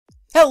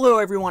Hello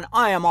everyone,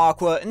 I am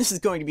Aqua, and this is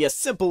going to be a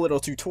simple little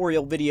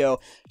tutorial video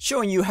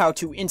showing you how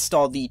to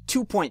install the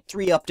 2.3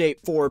 update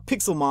for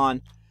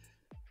Pixelmon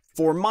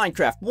for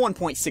Minecraft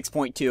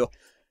 1.6.2.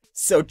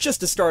 So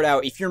just to start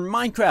out, if your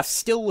Minecraft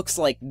still looks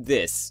like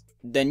this,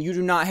 then you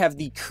do not have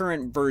the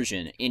current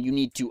version and you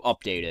need to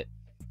update it.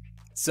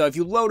 So if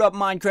you load up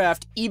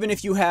Minecraft, even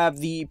if you have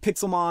the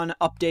Pixelmon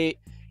update,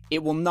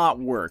 it will not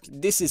work.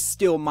 This is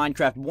still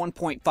Minecraft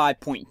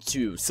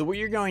 1.5.2, so what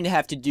you're going to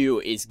have to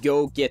do is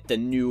go get the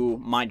new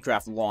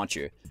Minecraft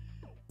launcher.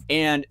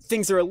 And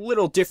things are a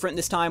little different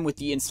this time with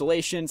the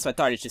installation, so I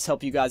thought I'd just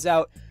help you guys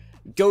out.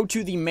 Go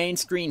to the main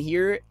screen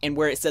here, and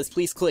where it says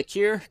please click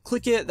here,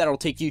 click it, that'll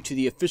take you to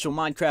the official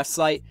Minecraft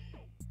site.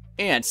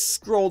 And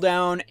scroll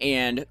down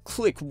and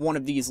click one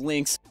of these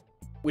links,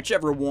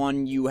 whichever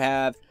one you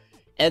have,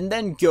 and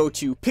then go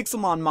to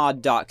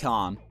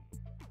pixelmonmod.com.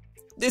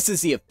 This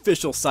is the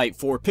official site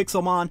for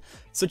Pixelmon,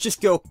 so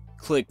just go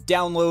click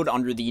download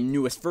under the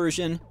newest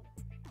version,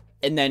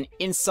 and then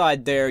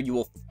inside there you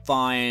will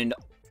find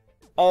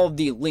all of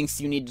the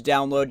links you need to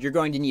download. You're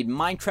going to need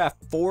Minecraft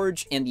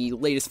Forge and the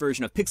latest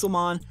version of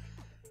Pixelmon,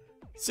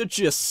 so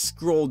just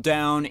scroll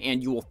down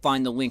and you will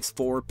find the links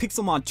for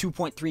Pixelmon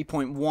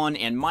 2.3.1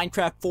 and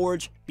Minecraft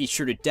Forge. Be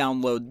sure to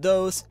download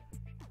those,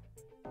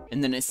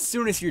 and then as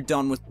soon as you're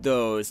done with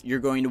those, you're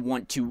going to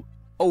want to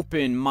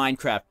open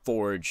Minecraft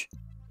Forge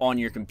on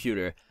your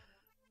computer.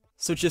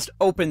 So just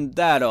open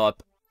that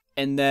up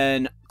and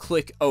then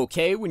click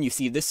OK when you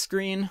see this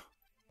screen.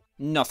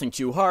 Nothing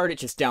too hard, it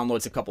just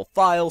downloads a couple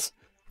files.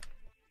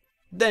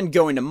 Then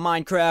go into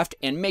Minecraft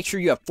and make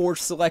sure you have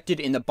Forge selected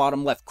in the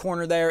bottom left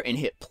corner there and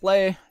hit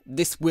play.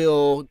 This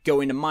will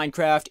go into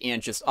Minecraft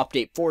and just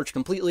update Forge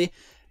completely.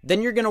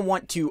 Then you're going to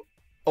want to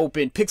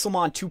open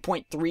Pixelmon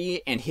 2.3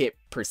 and hit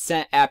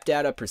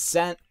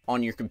 %appdata%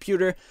 on your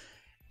computer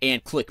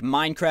and click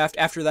Minecraft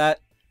after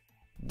that.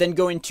 Then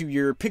go into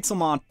your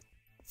Pixelmon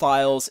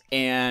files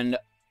and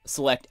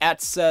select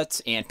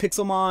assets and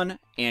Pixelmon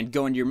and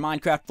go into your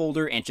Minecraft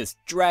folder and just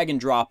drag and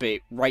drop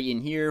it right in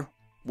here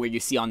where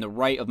you see on the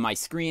right of my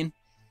screen.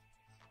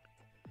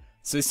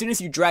 So as soon as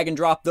you drag and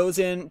drop those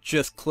in,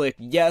 just click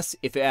yes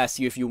if it asks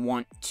you if you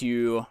want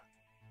to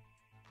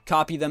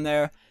copy them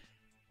there.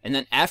 And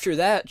then after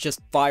that, just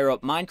fire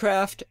up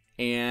Minecraft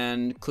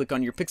and click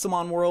on your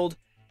Pixelmon world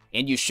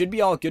and you should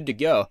be all good to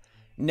go.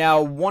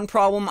 Now, one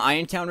problem I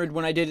encountered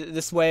when I did it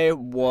this way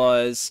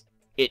was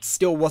it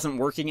still wasn't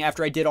working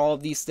after I did all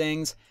of these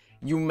things.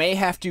 You may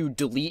have to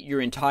delete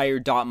your entire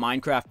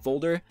 .minecraft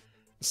folder.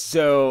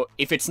 So,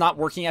 if it's not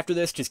working after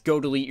this, just go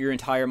delete your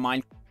entire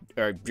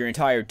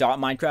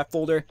 .minecraft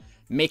folder.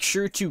 Make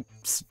sure to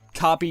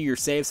copy your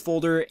saves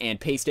folder and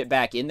paste it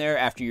back in there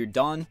after you're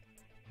done.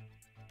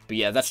 But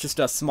yeah, that's just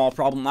a small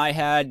problem I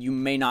had. You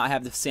may not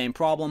have the same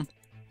problem.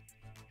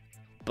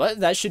 But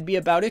that should be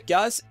about it,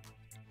 guys.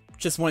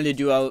 Just wanted to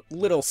do a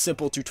little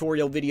simple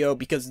tutorial video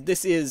because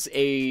this is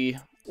a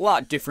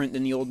lot different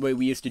than the old way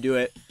we used to do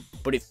it,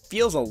 but it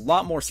feels a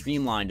lot more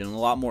streamlined and a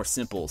lot more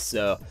simple,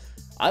 so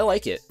I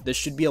like it. This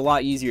should be a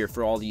lot easier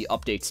for all the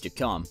updates to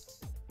come.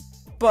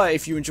 But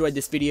if you enjoyed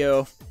this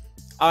video,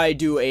 I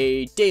do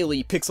a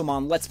daily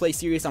Pixelmon Let's Play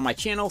series on my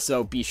channel,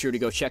 so be sure to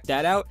go check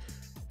that out.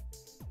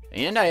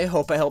 And I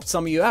hope I helped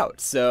some of you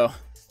out, so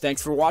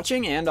thanks for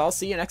watching, and I'll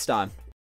see you next time.